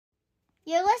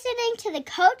You're listening to the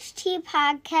Coach T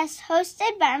podcast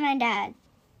hosted by my dad.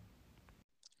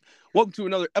 Welcome to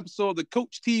another episode of the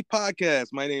Coach T podcast.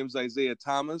 My name is Isaiah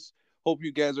Thomas. Hope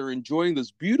you guys are enjoying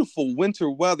this beautiful winter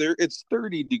weather. It's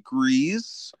 30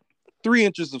 degrees, 3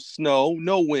 inches of snow,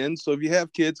 no wind. So if you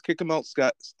have kids, kick them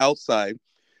outside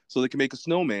so they can make a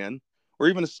snowman or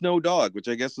even a snow dog, which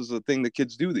I guess is a thing that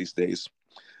kids do these days.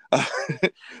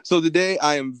 So today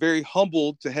I am very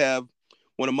humbled to have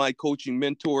one of my coaching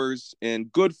mentors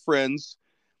and good friends,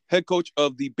 head coach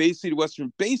of the Bay City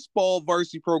Western Baseball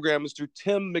Varsity Program, Mr.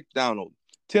 Tim McDonald.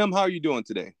 Tim, how are you doing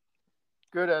today?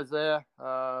 Good, Isaiah.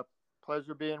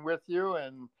 Pleasure being with you,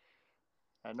 and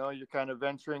I know you're kind of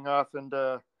venturing off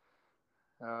into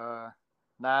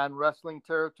non-wrestling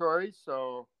territory,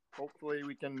 so hopefully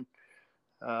we can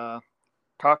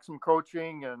talk some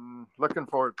coaching, and looking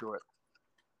forward to it.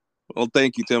 Well,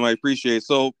 thank you, Tim. I appreciate it.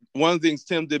 So one of the things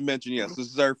Tim did mention, yes, this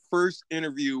is our first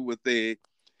interview with I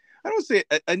don't say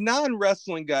a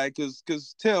non-wrestling guy, because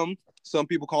Tim, some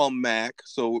people call him Mac,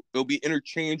 so it'll be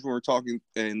interchanged when we're talking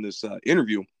in this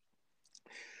interview,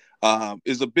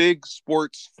 is a big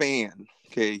sports fan.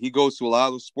 Okay, he goes to a lot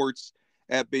of the sports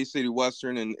at Bay City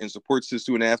Western and supports his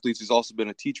student athletes. He's also been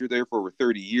a teacher there for over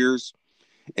 30 years.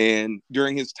 And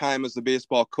during his time as the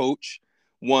baseball coach,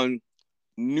 won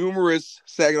numerous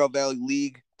Saginaw Valley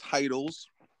League titles,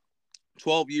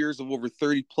 12 years of over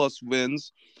 30 plus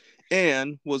wins,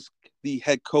 and was the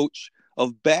head coach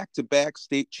of back-to-back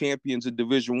state champions in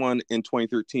Division I in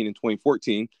 2013 and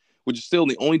 2014, which is still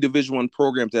the only Division I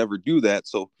program to ever do that.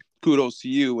 So kudos to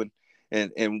you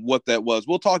and what that was.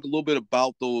 We'll talk a little bit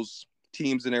about those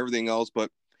teams and everything else,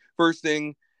 but first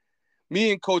thing,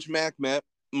 me and Coach Mac met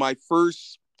my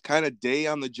first kind of day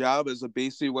on the job as a Bay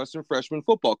City Western freshman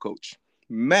football coach.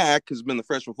 Mac has been the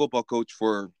freshman football coach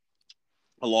for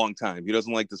a long time. He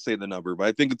doesn't like to say the number, but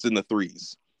I think it's in the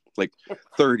threes, like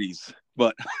 30s.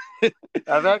 But it's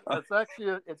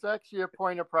actually a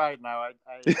point of pride now.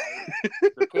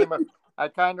 I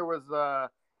kind of was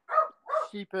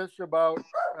sheepish about.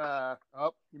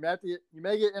 You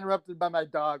may get interrupted by my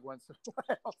dog once in a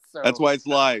while. So that's why it's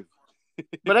live.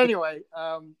 But anyway,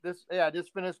 I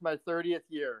just finished my 30th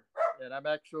year, and I'm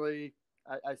actually.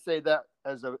 I say that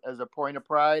as a point of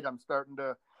pride. I'm starting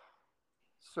to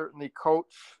certainly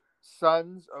coach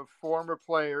sons of former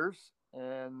players,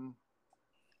 and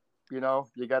you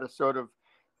got to sort of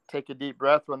take a deep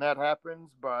breath when that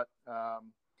happens. But I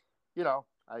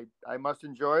must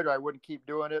enjoy it, or I wouldn't keep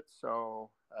doing it. So,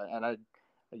 and I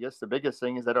guess the biggest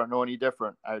thing is I don't know any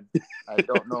different. I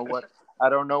don't know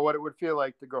what it would feel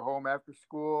like to go home after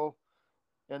school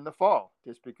in the fall,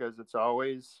 just because it's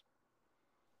always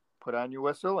put on your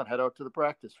whistle and head out to the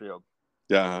practice field.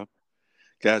 Yeah.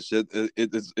 Gosh,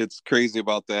 it's crazy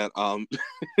about that.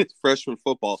 Freshman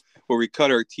football, where we cut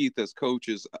our teeth as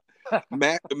coaches.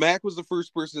 Mac was the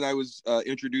first person I was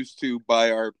introduced to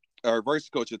by our varsity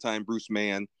coach at the time, Bruce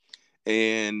Mann.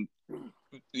 And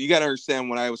you got to understand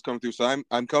when I was coming through. So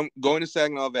I'm going to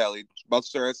Saginaw Valley, about to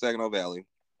start at Saginaw Valley.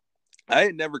 I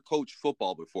had never coached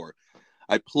football before.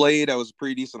 I was a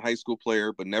pretty decent high school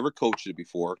player, but never coached it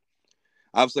before.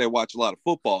 Obviously, I watch a lot of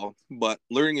football, but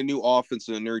learning a new offense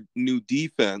and a new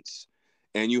defense,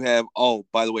 and you have,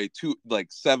 by the way,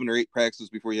 7 or 8 practices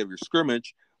before you have your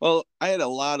scrimmage. Well, I had a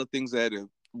lot of things that had to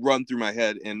run through my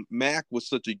head, and Mac was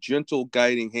such a gentle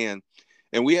guiding hand.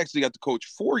 And we actually got to coach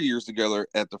 4 years together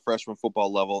at the freshman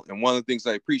football level. And one of the things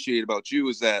I appreciate about you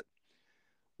is that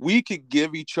we could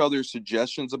give each other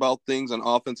suggestions about things on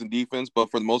offense and defense, but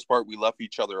for the most part, we left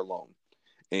each other alone.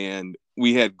 And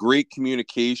we had great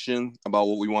communication about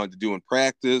what we wanted to do in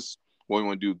practice, what we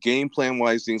want to do game plan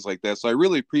wise, things like that. So I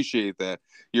really appreciate that.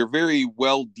 You're a very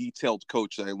well detailed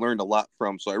coach that I learned a lot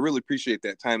from. So I really appreciate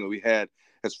that time that we had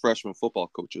as freshman football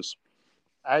coaches.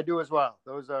 I do as well.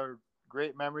 Those are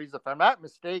great memories. If I'm not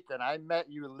mistaken, I met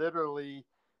you literally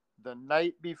the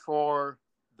night before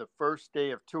the first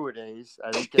day of two-a-days.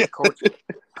 I think at Coach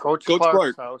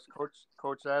Clark's house,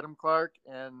 Coach Adam Clark.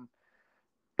 And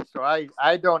so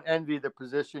I don't envy the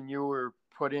position you were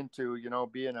put into,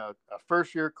 being a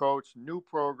first-year coach, new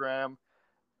program,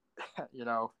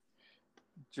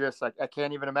 just like I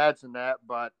can't even imagine that.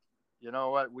 But you know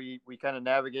what? We kind of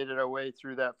navigated our way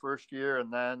through that first year,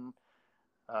 and then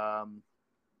I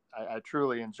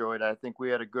truly enjoyed it. I think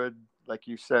we had a good, like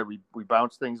you said, we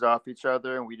bounced things off each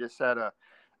other, and we just had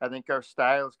I think our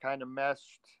styles kind of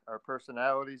meshed, our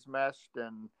personalities meshed,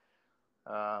 and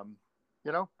I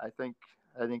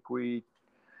think we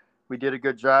did a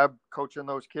good job coaching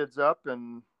those kids up,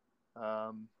 and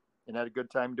had a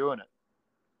good time doing it.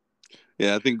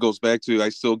 Yeah, I think it goes back to, I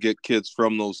still get kids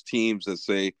from those teams that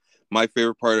say, my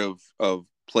favorite part of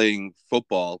playing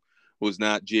football was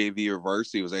not JV or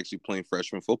varsity. It was actually playing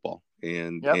freshman football,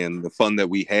 and Yep. and the fun that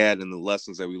we had and the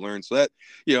lessons that we learned. So that,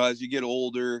 as you get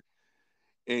older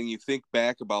and you think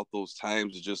back about those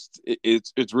times,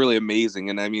 it's really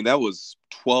amazing. And I mean, that was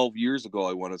 12 years ago,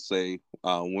 I want to say,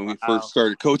 when we first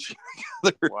started coaching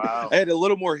together. Wow. I had a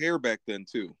little more hair back then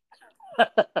too.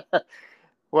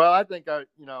 Well, I think I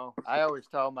always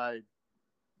tell my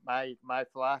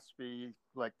philosophy,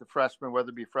 like the freshmen, whether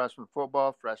it be freshman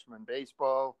football, freshman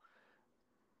baseball,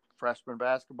 freshman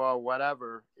basketball,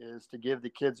 whatever, is to give the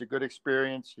kids a good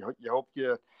experience. You hope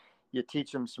you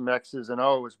teach them some X's and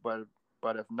O's, but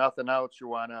if nothing else, you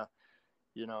want to,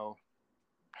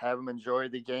 have them enjoy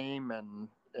the game and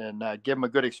give them a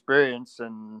good experience,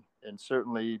 and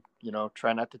certainly,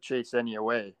 try not to chase any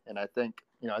away. And I think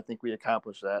we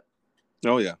accomplished that.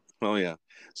 Oh yeah.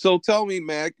 So tell me,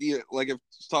 Mac, like I've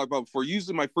talked about before,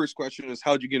 usually my first question is,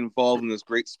 how'd you get involved in this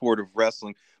great sport of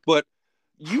wrestling? But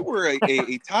you were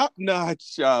a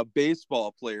top-notch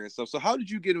baseball player and stuff. So how did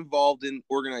you get involved in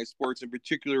organized sports, in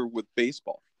particular with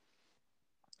baseball?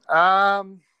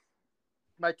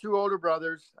 My two older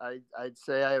brothers, I'd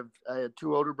say I had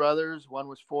two older brothers. One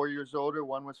was 4 years older.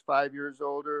 One was 5 years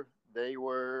older. They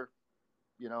were,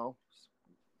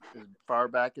 as far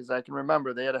back as I can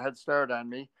remember, they had a head start on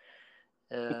me.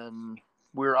 And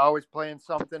we were always playing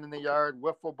something in the yard,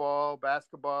 wiffle ball,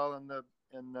 basketball in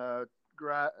the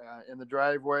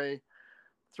driveway,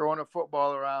 throwing a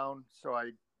football around. So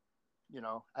I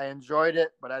enjoyed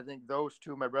it, but I think those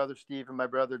two, my brother Steve and my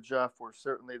brother Jeff, were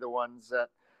certainly the ones that,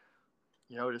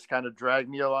 just kind of dragged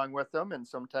me along with them. And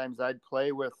sometimes I'd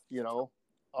play with,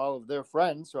 all of their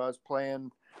friends. So I was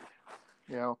playing,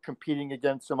 competing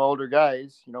against some older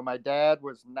guys. My dad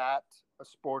was not a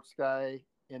sports guy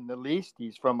in the least.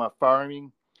 He's from a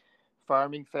farming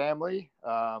family.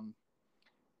 I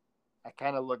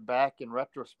kind of look back in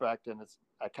retrospect, and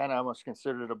I kind of almost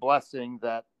consider it a blessing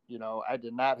that, I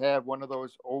did not have one of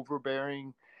those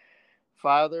overbearing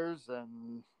fathers.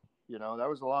 And, that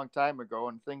was a long time ago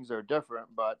and things are different,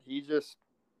 but he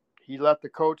let the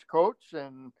coach,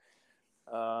 and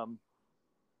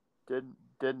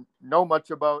didn't know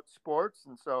much about sports.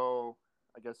 And so,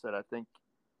 like I said, I think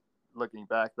looking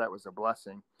back, that was a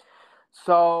blessing.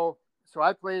 So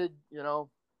I played,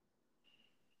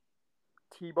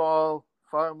 T-ball,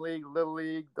 farm league, little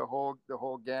league, the whole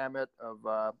gamut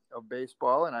of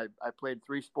baseball. And I played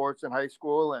 3 sports in high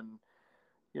school. And,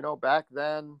 back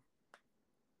then,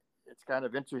 it's kind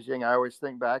of interesting. I always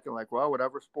think back and like, well,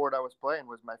 whatever sport I was playing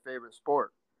was my favorite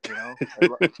sport. I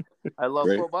love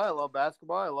Right. football. I love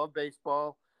basketball. I love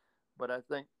baseball. But I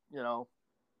think,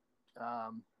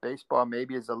 baseball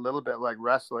maybe is a little bit like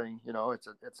wrestling.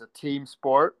 It's a team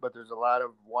sport, but there's a lot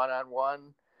of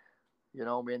one-on-one,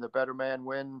 the better man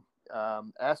win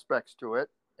aspects to it.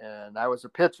 And I was a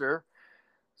pitcher.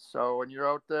 So when you're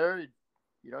out there,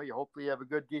 you hopefully have a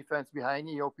good defense behind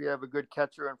you. You hope you have a good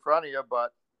catcher in front of you.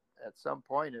 But at some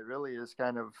point, it really is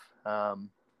kind of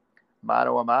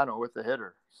mano a mano with the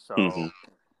hitter. So,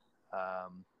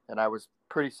 and I was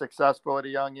pretty successful at a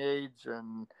young age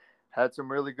and had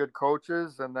some really good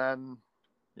coaches. And then,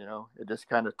 it just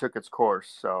kind of took its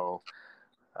course. So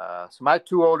my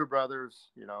two older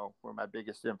brothers, were my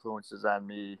biggest influences on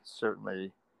me,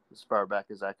 certainly as far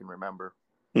back as I can remember.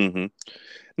 Mm-hmm.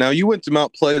 Now, you went to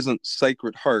Mount Pleasant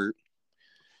Sacred Heart.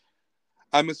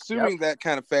 I'm assuming that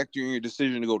kind of factored in your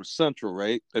decision to go to Central,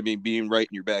 right? I mean, being right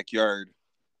in your backyard.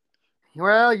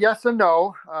 Well, yes and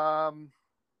no.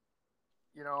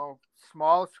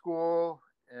 Small school,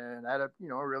 and I had a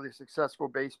really successful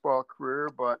baseball career,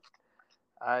 but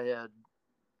I had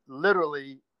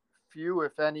literally few,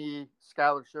 if any,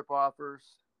 scholarship offers.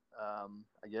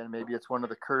 Again, maybe it's one of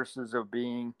the curses of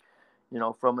being,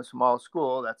 from a small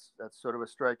school. That's sort of a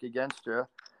strike against you.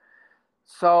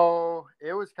 So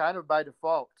it was kind of by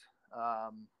default.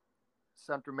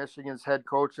 Central Michigan's head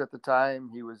coach at the time,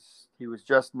 he was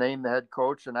just named the head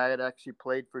coach, and I had actually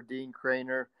played for Dean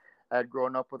Craner. I had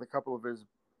grown up with a couple of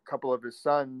his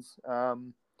sons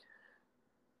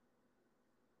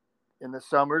in the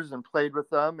summers and played with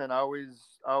them, and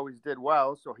always did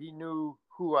well. So he knew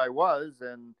who I was,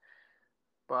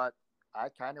 but I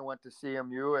kind of went to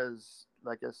CMU as,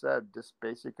 like I said, just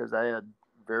basically because I had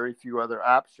very few other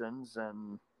options,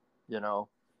 and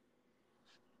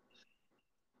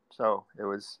so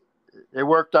it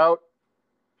worked out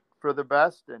for the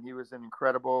best. And he was an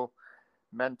incredible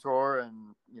mentor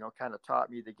and kind of taught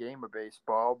me the game of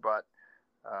baseball. But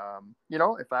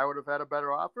if I would have had a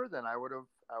better offer, then I would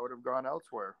have gone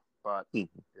elsewhere. But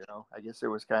I guess it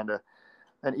was kind of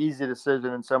an easy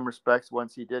decision in some respects.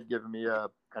 Once he did give me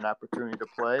an opportunity to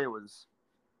play, it was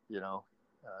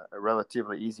a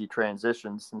relatively easy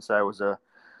transition since I was a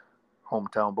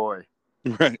hometown boy.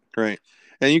 Right, right.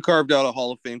 And you carved out a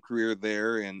Hall of Fame career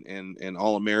there and an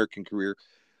All-American career.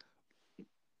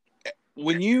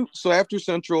 So after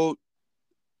Central,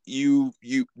 you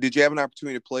did you have an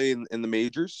opportunity to play in the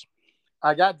majors?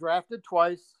 I got drafted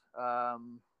twice.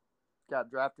 Got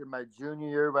drafted my junior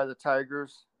year by the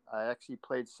Tigers. I actually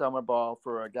played summer ball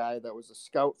for a guy that was a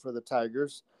scout for the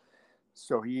Tigers.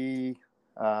 So I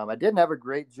didn't have a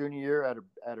great junior year. I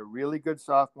had a really good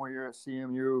sophomore year at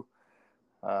CMU.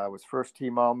 Was first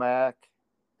team All-MAC,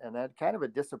 and then kind of a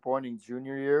disappointing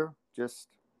junior year. Just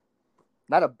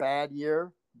not a bad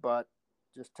year, but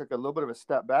just took a little bit of a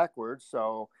step backwards.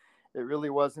 So it really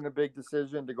wasn't a big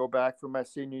decision to go back for my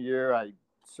senior year. I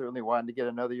certainly wanted to get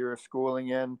another year of schooling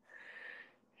in.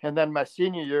 And then my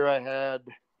senior year, I had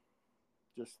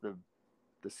just the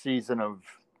season of,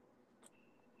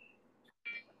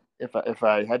 if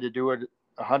I had to do it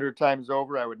 100 times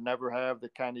over, I would never have the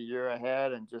kind of year I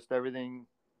had, and just everything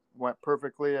went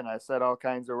perfectly, and I set all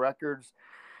kinds of records.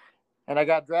 And I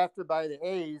got drafted by the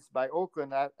A's, by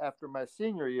Oakland, after my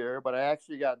senior year, but I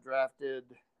actually got drafted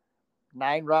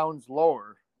 9 rounds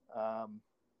lower.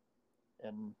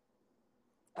 And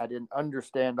I didn't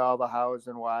understand all the hows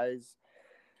and whys.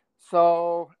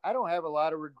 So I don't have a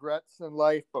lot of regrets in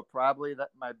life, but probably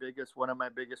one of my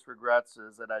biggest regrets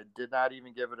is that I did not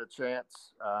even give it a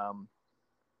chance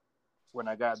when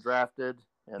I got drafted.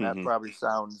 And that probably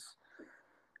sounds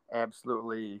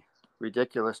absolutely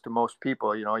ridiculous to most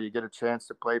people. You know, you get a chance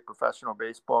to play professional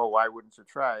baseball, why wouldn't you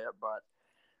try it? But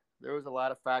there was a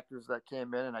lot of factors that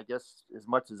came in, and I guess as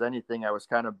much as anything, I was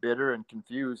kind of bitter and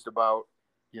confused about,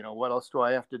 you know, what else do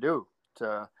I have to do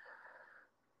to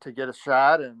get a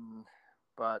shot?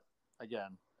 But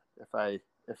again, if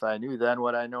I knew then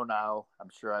what I know now, I'm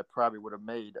sure I probably would have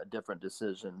made a different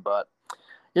decision. But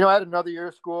you know, I had another year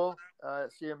of school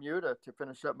at CMU to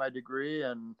finish up my degree,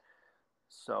 and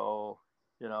so,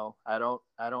 you know, I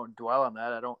don't dwell on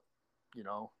that. I don't, you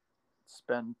know,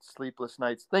 spend sleepless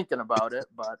nights thinking about it,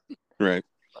 but right.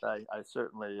 But I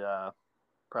certainly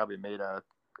probably made a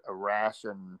rash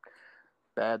and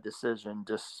bad decision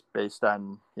just based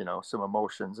on, you know, some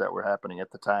emotions that were happening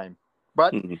at the time.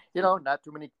 But, you know, not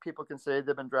too many people can say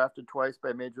they've been drafted twice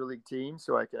by major league teams,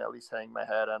 so I can at least hang my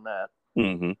hat on that.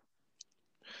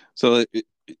 So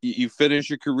you finish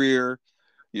your career,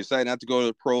 you decide not to go to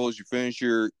the pros, you finish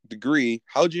your degree.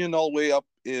 How'd you end all the way up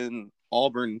in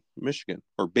Auburn, Michigan,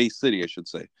 or Bay City, I should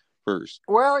say, first?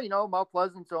 Well, you know, Mount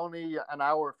Pleasant's only an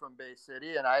hour from Bay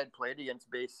City, and I had played against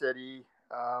Bay City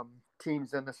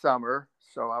teams in the summer,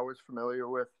 so I was familiar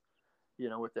with, you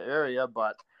know, with the area.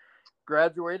 But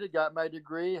graduated, got my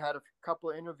degree, had a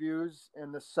couple of interviews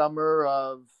in the summer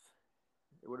of,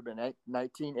 it would have been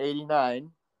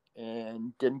 1989,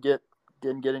 and didn't get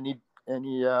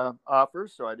any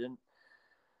offers, so I didn't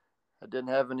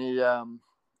have any.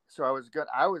 So I was good.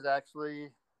 I was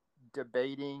actually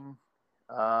debating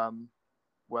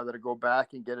whether to go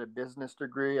back and get a business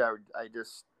degree. I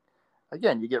just,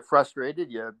 again, you get frustrated.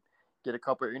 You get a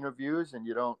couple of interviews and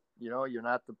you don't, you know, you're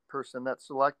not the person that's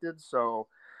selected. So,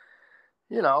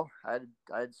 you know, I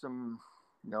had some,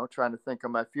 you know, trying to think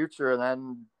of my future, and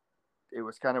then it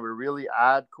was kind of a really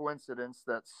odd coincidence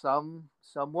that some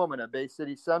woman at Bay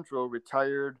City Central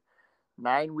retired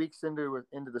 9 weeks into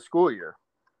the school year.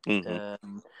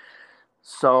 And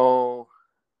so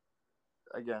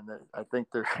again, I think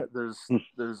there's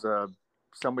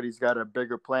somebody's got a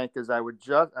bigger plan, because I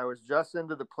was just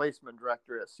into the placement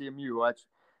director at CMU,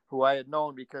 who I had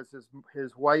known because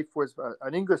his wife was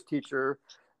an English teacher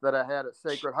that I had at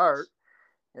Sacred Heart,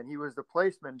 and he was the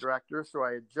placement director. So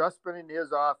I had just been in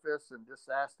his office and just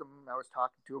asked him. I was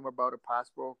talking to him about a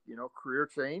possible, you know, career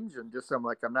change, and just I'm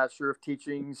like, I'm not sure if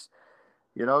teaching's,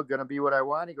 you know, going to be what I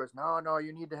want. He goes, no,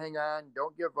 you need to hang on.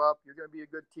 Don't give up. You're going to be a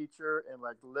good teacher. And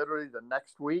like literally the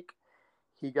next week,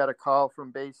 he got a call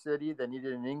from Bay City. They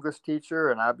needed an English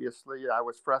teacher. And obviously I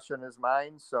was fresh in his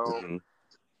mind. So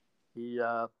he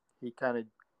kind of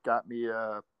got me,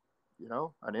 you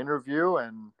know, an interview.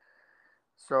 And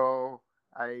so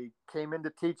I came into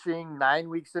teaching 9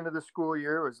 weeks into the school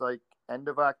year. It was like end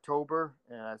of October.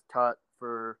 And I taught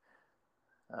for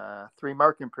 3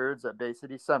 marking periods at Bay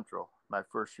City Central my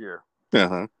first year.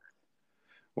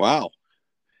 Wow.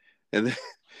 And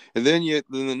then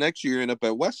the next year you end up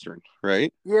at Western,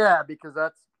 right? Yeah, because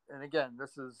and again,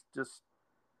 this is just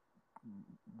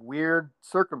weird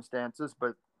circumstances,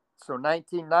 but so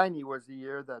 1990 was the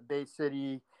year that Bay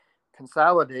City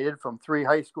consolidated from 3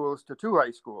 high schools to 2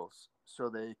 high schools. So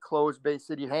they closed Bay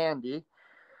City Handy.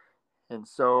 And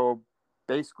so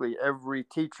basically every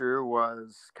teacher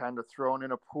was kind of thrown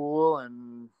in a pool,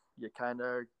 and you kind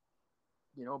of,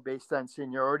 based on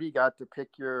seniority, got to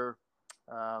pick your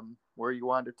where you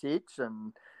wanted to teach.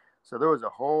 And so there was a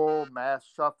whole mass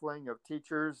shuffling of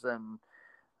teachers, and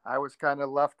I was kind of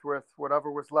left with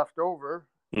whatever was left over.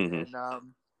 Mm-hmm.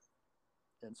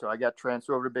 And so I got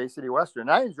transferred over to Bay City Western.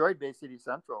 I enjoyed Bay City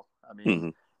Central. I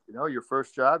mean, your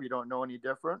first job, you don't know any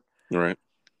different. Right.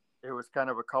 It was kind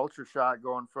of a culture shock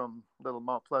going from little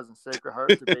Mount Pleasant Sacred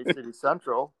Heart to Bay City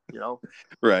Central,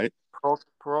 Right.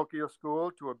 Parochial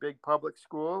school to a big public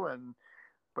school.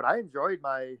 But I enjoyed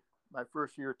my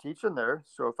first year teaching there.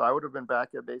 So if I would have been back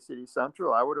at Bay City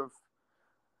Central, I would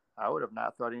have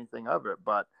not thought anything of it.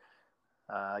 But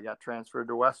I got transferred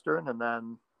to Western, and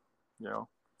then,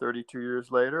 32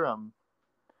 years later, I'm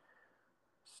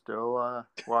still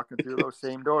walking through those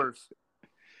same doors.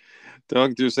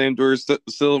 Talking through the same doors,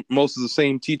 still most of the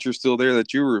same teachers still there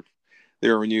that you were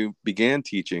there when you began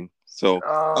teaching. So,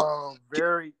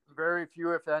 very, very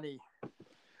few, if any.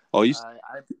 Oh,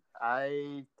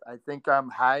 I think I'm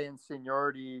high in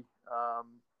seniority.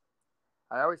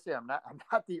 I always say I'm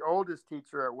not the oldest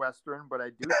teacher at Western, but I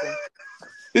do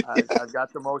think I've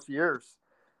got the most years.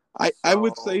 I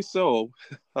would say so.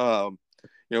 We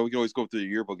can always go through the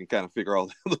yearbook and kind of figure all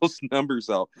those numbers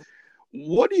out.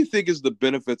 What do you think is the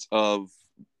benefits of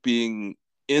being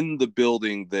in the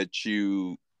building that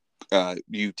you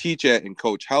teach at and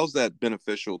coach? How's that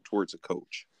beneficial towards a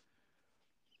coach?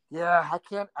 Yeah,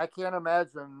 I can't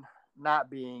imagine not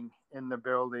being in the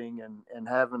building and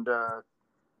having to,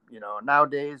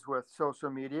 nowadays with social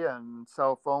media and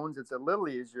cell phones, it's a little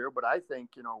easier. But I think,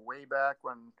 way back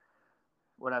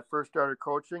when I first started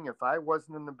coaching, if I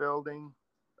wasn't in the building,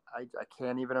 I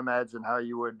can't even imagine how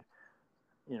you would,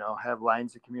 have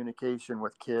lines of communication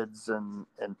with kids and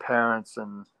parents.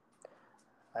 And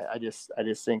I just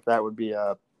think that would be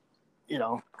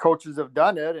coaches have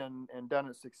done it and done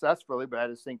it successfully, but I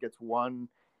just think it's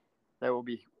that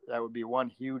would be one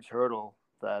huge hurdle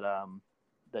that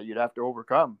you'd have to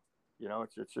overcome.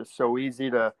 It's just so easy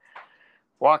to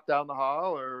walk down the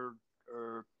hall or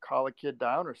call a kid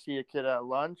down or see a kid at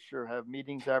lunch or have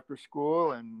meetings after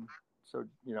school. And so,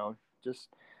 just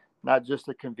not just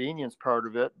the convenience part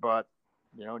of it, but,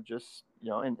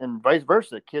 and vice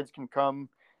versa. Kids can come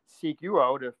seek you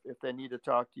out if they need to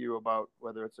talk to you about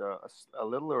whether it's a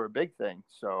little or a big thing.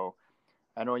 So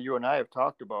I know you and I have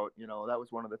talked about, that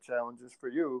was one of the challenges for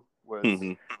you was,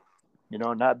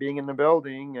 not being in the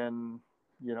building. And,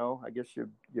 I guess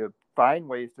you find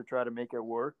ways to try to make it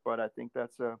work, but I think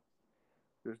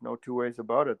there's no two ways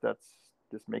about it. That's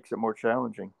just makes it more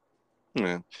challenging.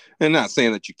 Yeah. And not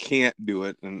saying that you can't do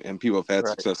it and people have had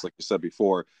success, like you said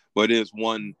before, but it is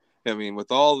one. I mean,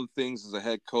 with all the things as a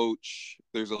head coach,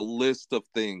 there's a list of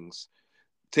things.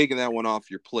 Taking that one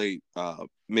off your plate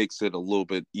makes it a little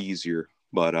bit easier.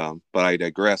 But I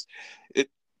digress.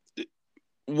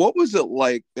 What was it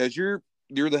like as you're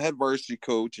the head varsity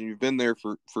coach and you've been there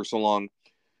for so long?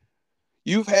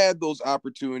 You've had those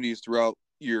opportunities throughout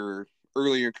your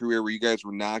earlier career where you guys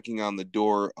were knocking on the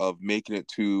door of making it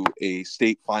to a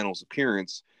state finals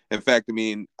appearance. In fact, I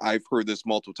mean, I've heard this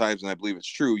multiple times, and I believe it's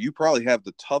true. You probably have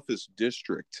the toughest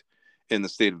district in the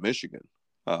state of Michigan,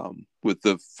 with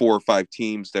the 4 or 5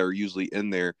 teams that are usually in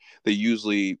there.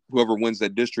 Whoever wins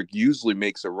that district usually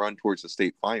makes a run towards the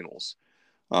state finals.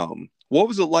 What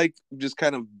was it like just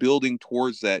kind of building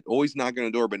towards that, always knocking on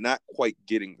the door, but not quite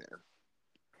getting there?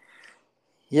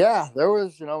 Yeah, there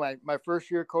was, my first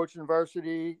year coaching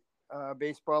varsity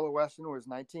baseball at Western was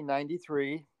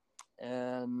 1993.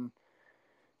 And,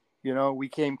 we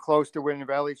came close to winning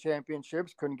Valley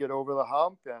championships, couldn't get over the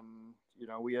hump. And,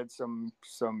 we had some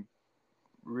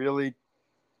really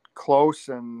close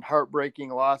and heartbreaking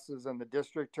losses in the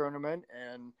district tournament.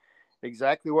 And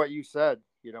exactly what you said,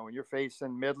 when you're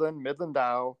facing Midland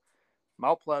Dow,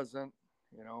 Mount Pleasant,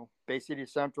 Bay City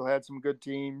Central had some good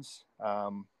teams.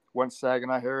 Once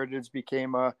Saginaw Heritage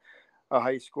became a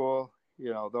high school,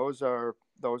 those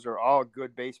are all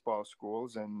good baseball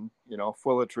schools and,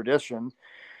 full of tradition.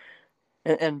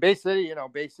 And Bay City,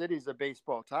 Bay City is a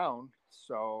baseball town.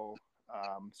 So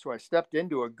I stepped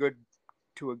into a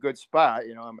good spot.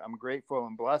 I'm grateful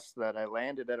and blessed that I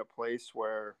landed at a place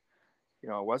where, it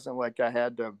wasn't like I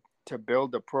had to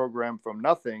build a program from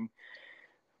nothing,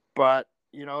 but,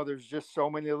 there's just so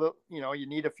many little, you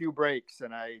need a few breaks.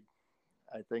 And I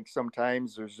think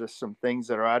sometimes there's just some things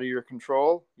that are out of your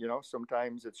control.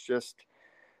 Sometimes it's just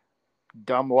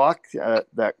dumb luck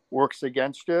that works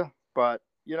against you. But,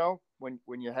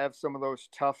 when you have some of those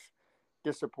tough,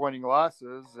 disappointing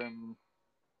losses and,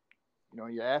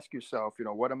 you ask yourself,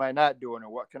 what am I not doing or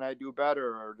what can I do better?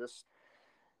 Or just,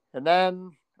 And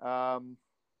then,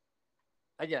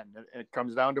 again, it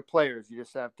comes down to players. You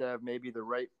just have to have maybe the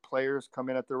right players come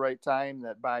in at the right time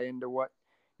that buy into what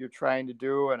you're trying to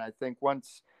do. And I think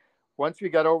once we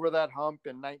got over that hump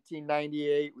in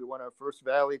 1998, we won our first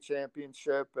Valley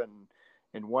championship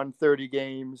and won 30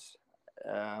 games.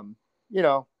 You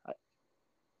know,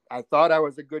 I thought I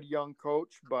was a good young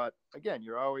coach, but again,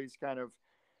 you're always kind of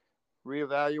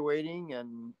reevaluating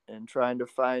and trying to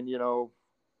find, you know,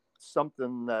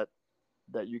 something that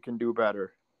you can do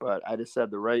better. But I just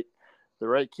said the right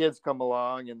kids come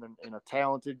along in a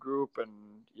talented group, and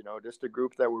you know, just a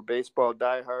group that were baseball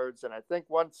diehards. And I think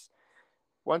once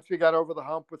we got over the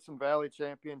hump with some Valley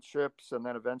championships, and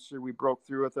then eventually we broke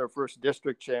through with our first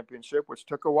district championship, which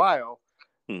took a while.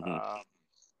 You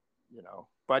know,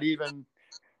 but even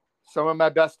some of my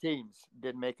best teams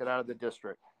didn't make it out of the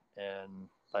district, and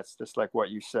that's just like what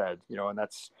you said, you know, and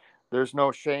there's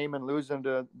no shame in losing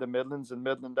to the Midlands and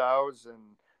Midland Owls and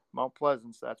Mount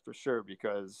Pleasant, that's for sure,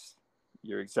 because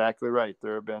you're exactly right.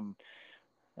 There have been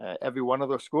every one of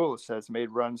those schools has made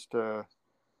runs to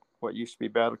what used to be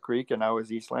Battle Creek and now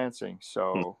is East Lansing.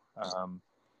 So, and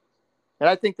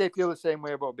I think they feel the same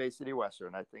way about Bay City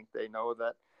Western. I think they know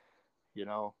that, you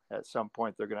know, at some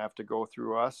point they're going to have to go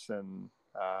through us. And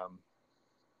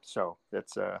so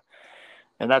it's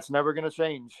and that's never going to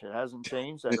change. It hasn't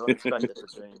changed. I don't expect it to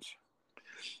change.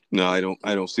 No, I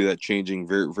don't see that changing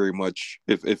very, very much,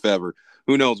 if ever.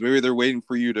 Who knows? Maybe they're waiting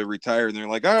for you to retire, and they're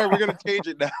like, "All right, we're going to change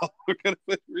it now. We're going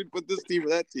to put this team or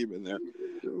that team in there."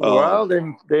 Well,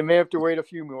 they may have to wait a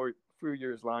few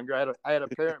years longer. I had a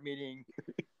parent meeting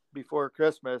before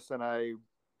Christmas, and I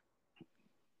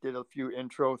did a few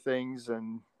intro things,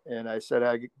 and I said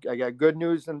I got good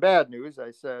news and bad news. I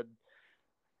said,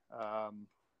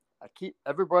 I keep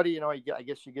everybody, you know, I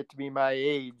guess you get to be my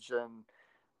age, and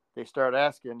they start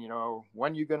asking, you know,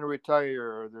 when you going to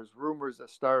retire? Or there's rumors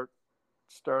that start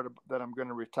that I'm going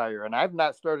to retire, and I've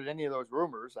not started any of those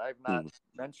rumors. I've not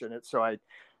mentioned it. So I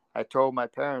told my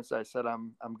parents, I said,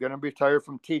 I'm going to retire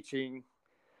from teaching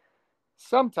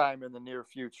sometime in the near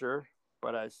future.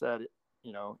 But I said,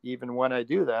 you know, even when I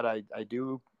do that, I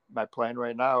do, my plan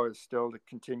right now is still to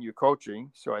continue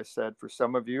coaching. So I said, for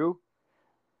some of you,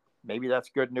 maybe that's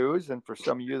good news. And for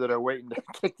some of you that are waiting to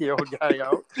kick the old guy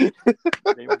out,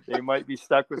 they might be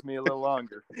stuck with me a little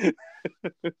longer.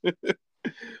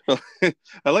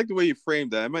 I like the way you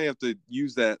framed that. I might have to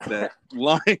use that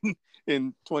line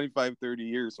in 25, 30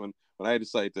 years when I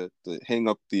decide to hang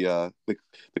up the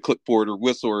clipboard or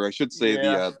whistle, or I should say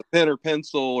the pen or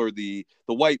pencil or the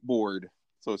whiteboard,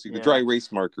 so the dry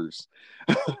erase markers.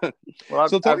 Well,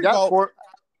 so I've got go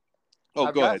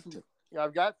ahead.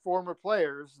 I've got former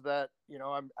players that, you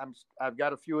know, I've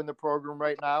got a few in the program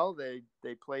right now.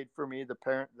 They played for me. The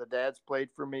dads played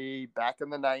for me back in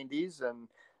the 90s, and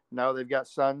now they've got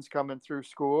sons coming through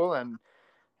school, and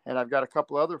I've got a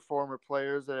couple other former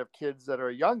players that have kids that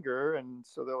are younger, and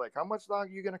so they're like, "How much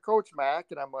longer are you going to coach,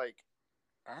 Mac?" And I'm like,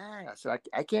 I said,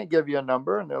 I can't give you a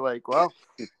number. And they're like, "Well,"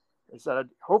 I said,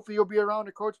 "hopefully you'll be around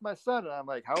to coach my son." And I'm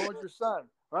like, "How old's your son?"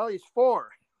 "Well, he's 4.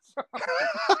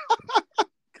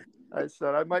 I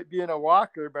said, "I might be in a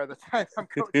walker by the time I'm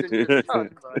coaching your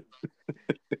son,"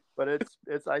 but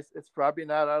it's probably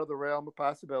not out of the realm of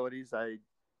possibilities. I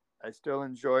still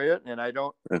enjoy it, and I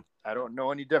don't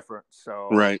know any different. So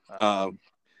right,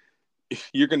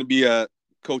 you're going to be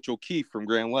Coach O'Keefe from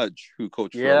Grand Ledge, who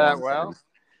coached. Yeah, well,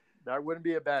 that wouldn't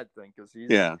be a bad thing, because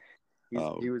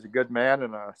he was a good man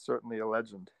and certainly a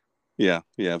legend. Yeah.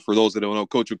 For those that don't know,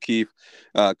 Coach O'Keefe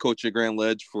coached at Grand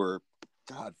Ledge for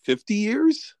 50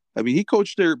 years. I mean, he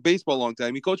coached their baseball a long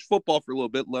time. He coached football for a little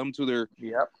bit, led them to their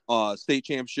state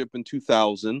championship in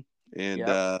 2000.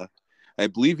 And I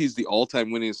believe he's the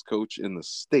all-time winningest coach in the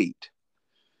state.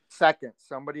 Second,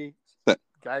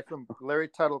 guy from Larry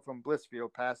Tuttle from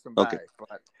Blissfield passed him by.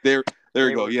 But there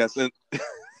you go. Yes, and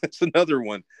that's another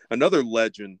one, another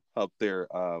legend up there.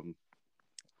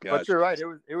 But you're right.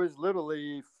 It was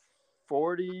literally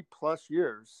 40 plus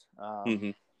years.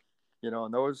 You know,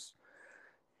 and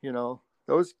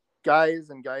those guys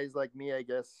and guys like me, I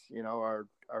guess, you know, are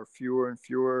fewer and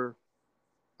fewer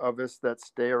of us that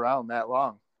stay around that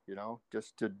long, you know,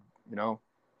 just to, you know,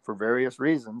 for various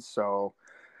reasons. So,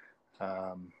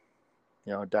 you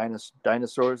know,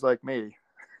 dinosaurs like me.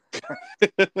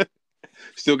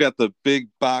 Still got the big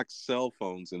box cell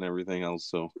phones and everything else.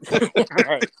 So,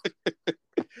 Right.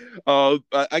 I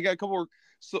got a couple more.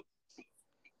 So,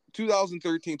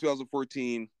 2013,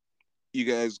 2014. You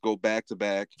guys go back to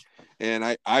back,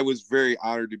 and I was very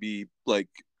honored to be like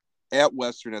at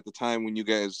Western at the time when you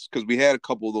guys, because we had a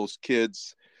couple of those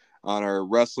kids on our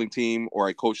wrestling team, or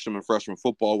I coached them in freshman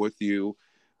football with you.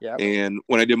 Yeah. And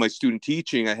when I did my student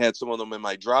teaching, I had some of them in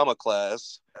my drama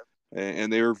class,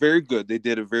 and they were very good. They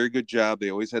did a very good job.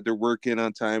 They always had their work in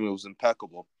on time. It was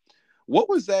impeccable. What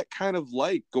was that kind of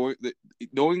like,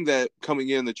 knowing that coming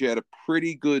in that you had a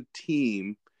pretty good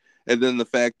team, and then the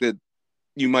fact that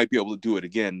you might be able to do it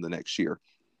again the next year?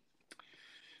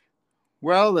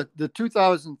 Well, the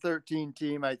 2013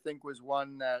 team, I think, was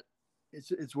one that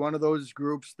it's one of those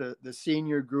groups, the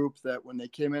senior group, that when they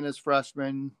came in as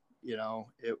freshmen,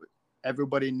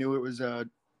 everybody knew it was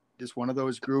just one of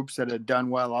those groups that had done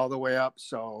well all the way up.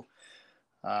 So,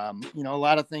 a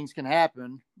lot of things can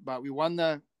happen, but we won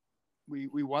the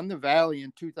Valley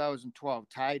in 2012,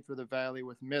 tied for the Valley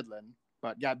with Midland,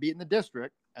 but got beat in the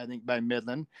district, I think, by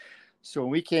Midland. So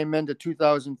when we came into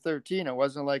 2013, it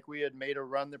wasn't like we had made a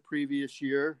run the previous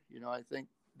year. I think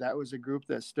that was a group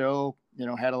that still,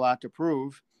 had a lot to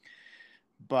prove.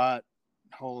 But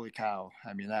holy cow,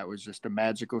 I mean, that was just a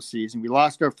magical season. We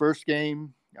lost our first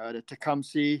game to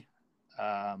Tecumseh,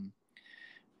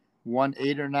 won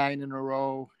 8 or 9 in a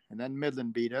row, and then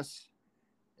Midland beat us.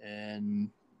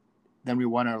 And then we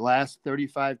won our last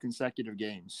 35 consecutive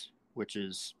games, which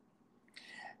is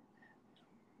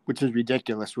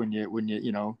ridiculous when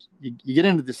you get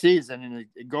into the season and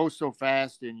it goes so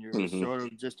fast and you're sort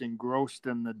of just engrossed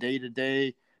in the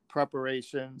day-to-day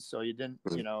preparation. So you didn't,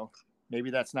 maybe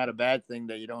that's not a bad thing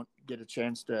that you don't get a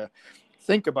chance to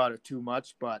think about it too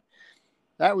much, but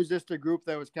that was just a group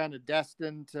that was kind of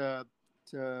destined to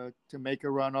make a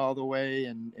run all the way.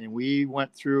 And we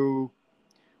went through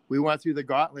the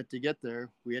gauntlet to get there.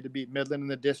 We had to beat Midland in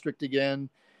the district again.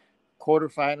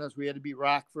 Quarterfinals, we had to beat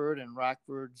Rockford, and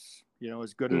Rockford's,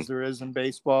 as good as there is in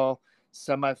baseball.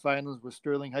 Semifinals with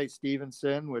Sterling Heights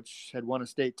Stevenson, which had won a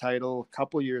state title a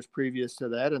couple years previous to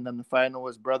that. And then the final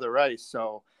was Brother Rice.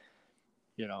 So,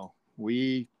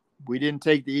 we didn't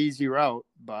take the easy route,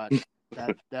 but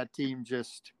that team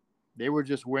they were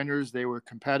just winners. They were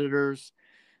competitors.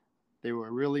 They were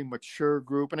a really mature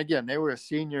group. And again, they were a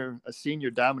senior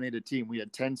dominated team. We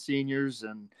had 10 seniors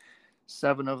and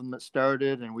 7 of them that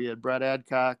started, and we had Brett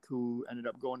Adcock, who ended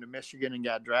up going to Michigan and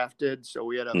got drafted. So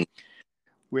we had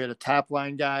a top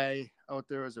line guy out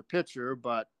there as a pitcher,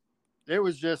 but it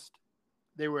was just,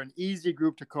 they were an easy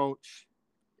group to coach.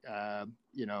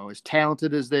 As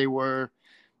talented as they were,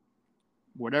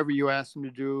 whatever you asked them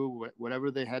to do,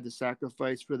 whatever they had to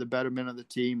sacrifice for the betterment of the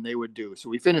team, they would do. So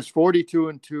we finished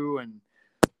 42-2, and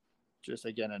just,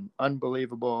 again, an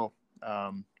unbelievable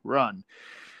run.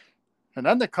 And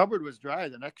then the cupboard was dry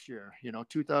the next year.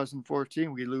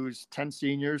 2014, we lose 10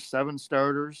 seniors, 7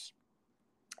 starters.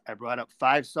 I brought up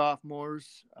 5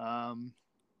 sophomores,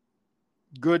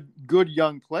 good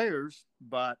young players,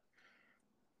 but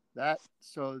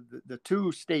the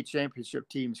 2 state championship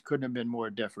teams couldn't have been more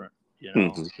different.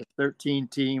 The 13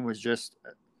 team was just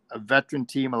a veteran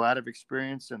team, a lot of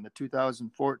experience. And the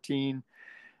 2014,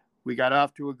 we got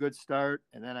off to a good start.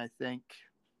 And then I think,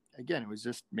 again,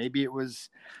 maybe it was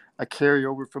a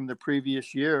carryover from the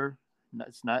previous year.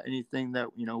 It's not anything that,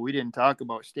 we didn't talk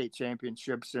about state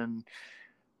championships and,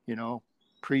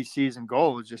 preseason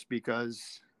goals, just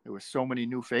because there was so many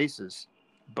new faces.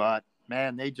 But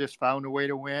man, they just found a way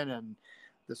to win, and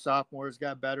the sophomores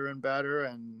got better and better,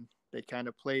 and they kind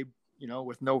of played,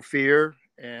 with no fear.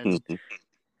 And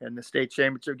in the state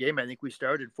championship game, I think we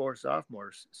started 4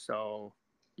 sophomores. So,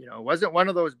 it wasn't one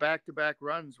of those back-to-back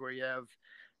runs where you have,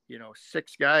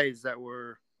 6 guys that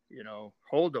were,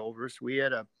 holdovers. We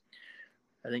had I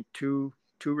think two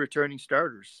returning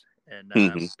starters, and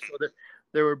so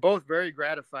they were both very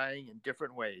gratifying in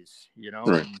different ways,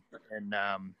 Right.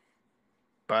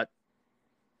 But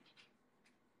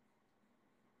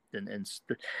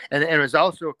it was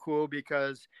also cool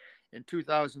because in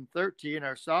 2013,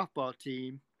 our softball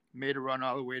team made a run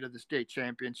all the way to the state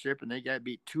championship, and they got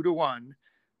beat 2-1.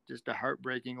 Just a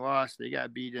heartbreaking loss. They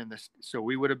got beat so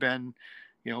we would have been,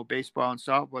 baseball and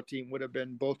softball team would have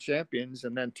been both champions.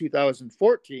 And then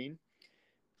 2014,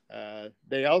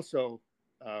 they also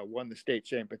won the state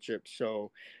championship.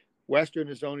 So Western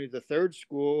is only the 3rd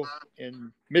school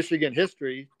in Michigan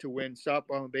history to win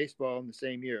softball and baseball in the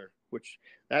same year, which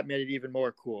that made it even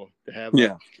more cool to have.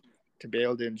 To be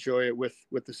able to enjoy it with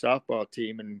the softball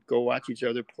team and go watch each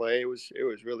other play. It was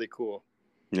really cool.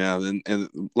 Yeah, and a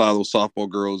lot of those softball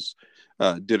girls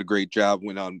did a great job,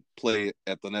 went on to play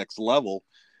at the next level,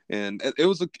 and it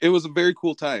was a very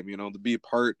cool time, to be a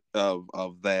part of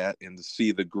that and to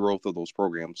see the growth of those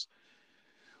programs.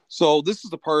 So this is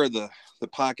the part of the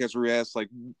podcast where we ask, like,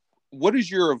 what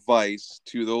is your advice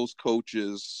to those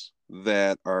coaches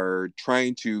that are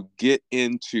trying to get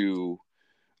into,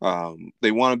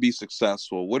 they want to be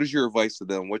successful? What is your advice to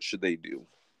them? What should they do?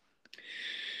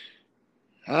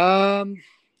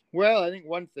 Well, I think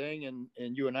one thing,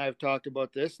 and you and I have talked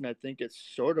about this, and I think it's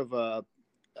sort of a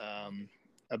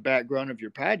background of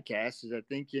your podcast, is I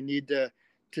think you need to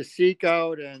seek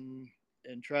out and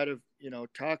try to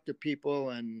talk to people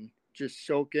and just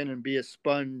soak in and be a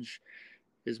sponge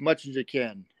as much as you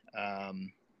can. I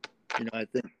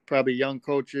think probably young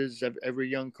coaches, every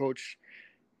young coach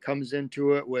comes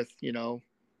into it with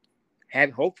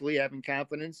hopefully having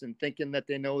confidence and thinking that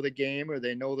they know the game or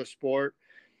they know the sport.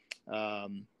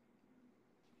 But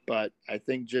I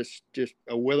think just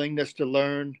a willingness to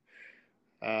learn.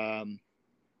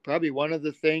 Probably one of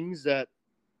the things that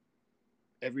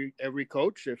every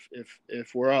coach,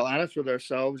 if we're all honest with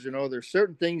ourselves, there's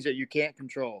certain things that you can't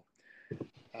control.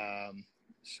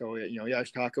 So you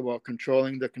always talk about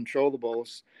controlling the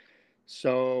controllables.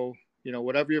 So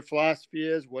whatever your philosophy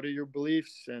is, what are your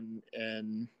beliefs, and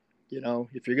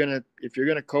if you're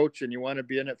gonna coach and you want to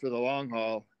be in it for the long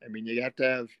haul, I mean, you have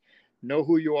to know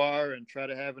who you are and try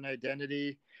to have an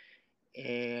identity,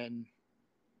 and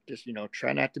just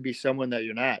try not to be someone that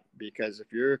you're not, because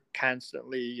if you're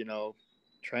constantly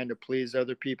trying to please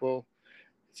other people,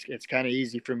 it's kind of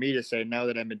easy for me to say now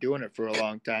that I've been doing it for a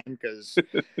long time, because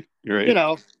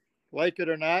Right. Like it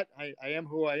or not, I am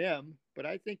who I am. But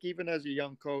I think even as a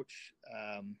young coach,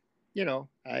 I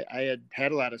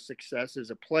had a lot of success as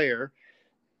a player,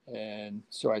 and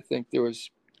so I think there was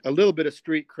a little bit of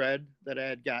street cred that I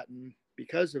had gotten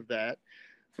because of that.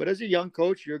 But as a young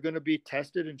coach, you're going to be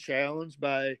tested and challenged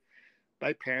by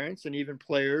parents and even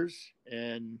players,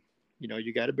 and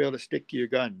you got to be able to stick to your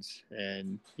guns,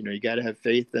 and you got to have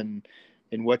faith in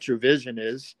what your vision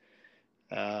is,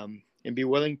 and be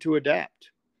willing to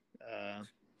adapt.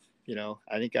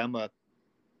 I think I'm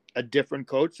a different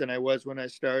coach than I was when I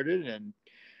started, and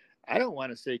I don't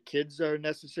want to say kids are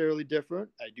necessarily different.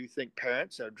 I do think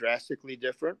parents are drastically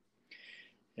different,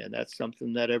 and that's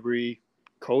something that every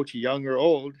coach, young or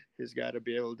old, has got to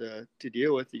be able to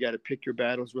deal with. You got to pick your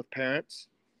battles with parents.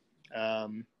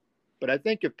 But I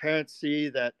think if parents see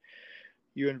that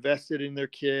you invested in their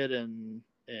kid, and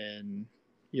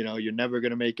you're never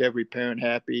going to make every parent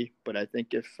happy, but I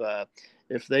think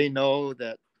if they know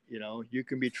that you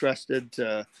can be trusted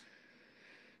to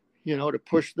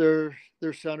push their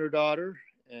son or daughter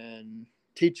and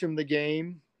teach them the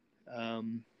game,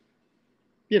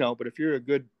 but if you're a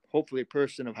good, hopefully a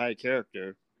person of high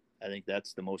character, I think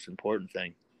that's the most important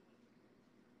thing.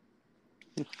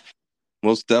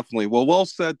 Most definitely. Well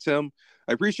said, Tim.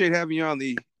 I appreciate having you on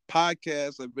the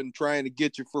podcast. I've been trying to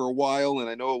get you for a while, and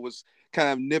I know it was kind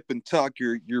of nip and tuck.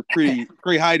 You're pretty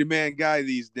high demand guy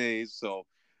these days, so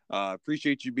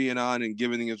appreciate you being on and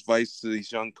giving advice to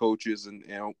these young coaches. And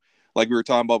like we were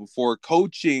talking about before,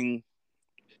 coaching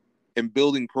and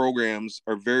building programs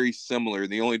are very similar.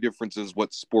 The only difference is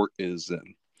what sport is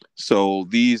in. So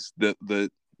the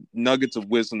nuggets of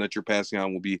wisdom that you're passing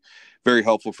on will be very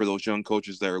helpful for those young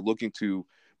coaches that are looking to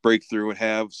break through and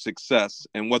have success,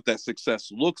 and what that success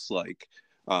looks like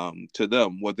to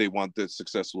them, what they want the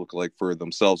success to look like for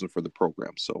themselves and for the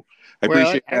program. So I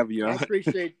appreciate having you on.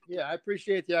 I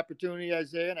appreciate the opportunity,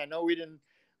 Isaiah. And I know we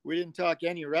didn't talk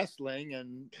any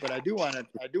wrestling, but I do want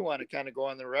to kind of go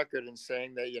on the record in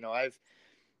saying that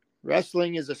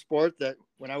wrestling is a sport that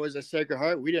when I was at Sacred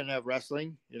Heart, we didn't have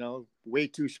wrestling, way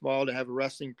too small to have a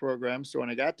wrestling program. So when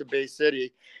I got to Bay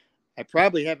City, I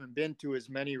probably haven't been to as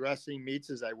many wrestling meets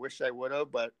as I wish I would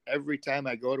have, but every time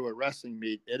I go to a wrestling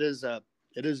meet, it is a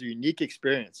unique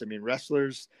experience. I mean,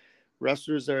 wrestlers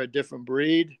are a different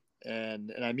breed,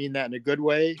 and I mean that in a good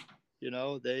way.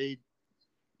 They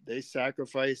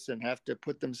sacrifice and have to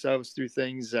put themselves through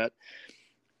things that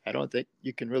I don't think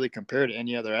you can really compare to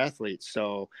any other athlete.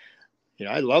 So,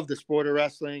 I love the sport of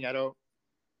wrestling. I don't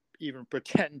even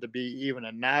pretend to be even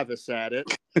a novice at it.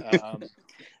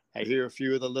 I hear a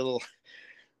few of the little,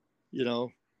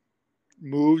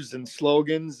 moves and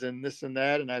slogans and this and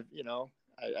that. And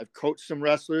I've coached some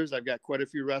wrestlers. I've got quite a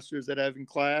few wrestlers that I have in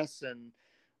class, and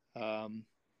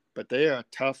but they are a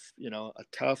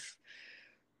tough,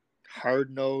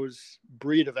 hard-nosed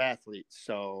breed of athletes.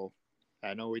 So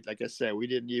I know like I said, we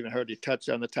didn't even hardly touch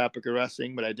on the topic of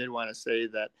wrestling, but I did want to say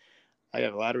that I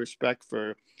have a lot of respect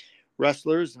for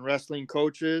wrestlers and wrestling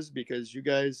coaches, because you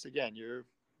guys, again, you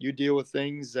deal with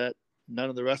things that none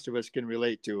of the rest of us can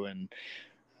relate to. And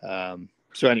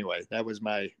so anyway, that was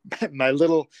my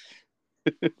little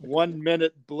 1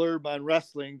 minute blurb on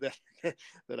wrestling that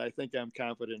I think I'm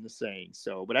confident in saying.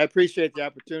 So, but I appreciate the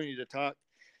opportunity to talk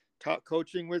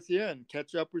coaching with you and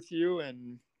catch up with you,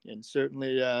 and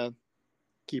certainly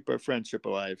keep our friendship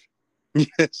alive.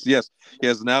 Yes.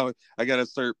 Now I got to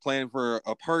start planning for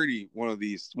a party one of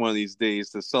these days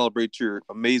to celebrate your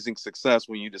amazing success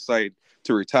when you decide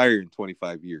to retire in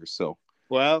 25 years. So,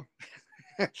 well,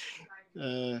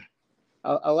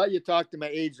 I'll let you talk to my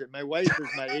agent. My wife is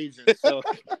my agent, so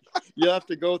you'll have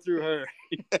to go through her.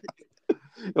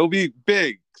 It'll be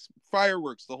big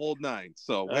fireworks, the whole nine.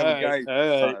 So we have a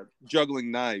guy juggling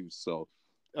knives. So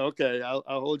okay, I'll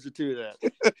hold you to that.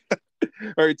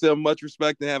 All right, Tim. Much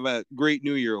respect and have a great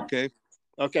New Year. Okay.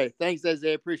 Okay. Thanks,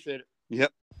 Isaiah. Appreciate it.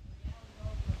 Yep.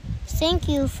 Thank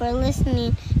you for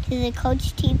listening to the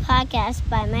Coach T podcast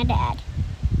by my dad.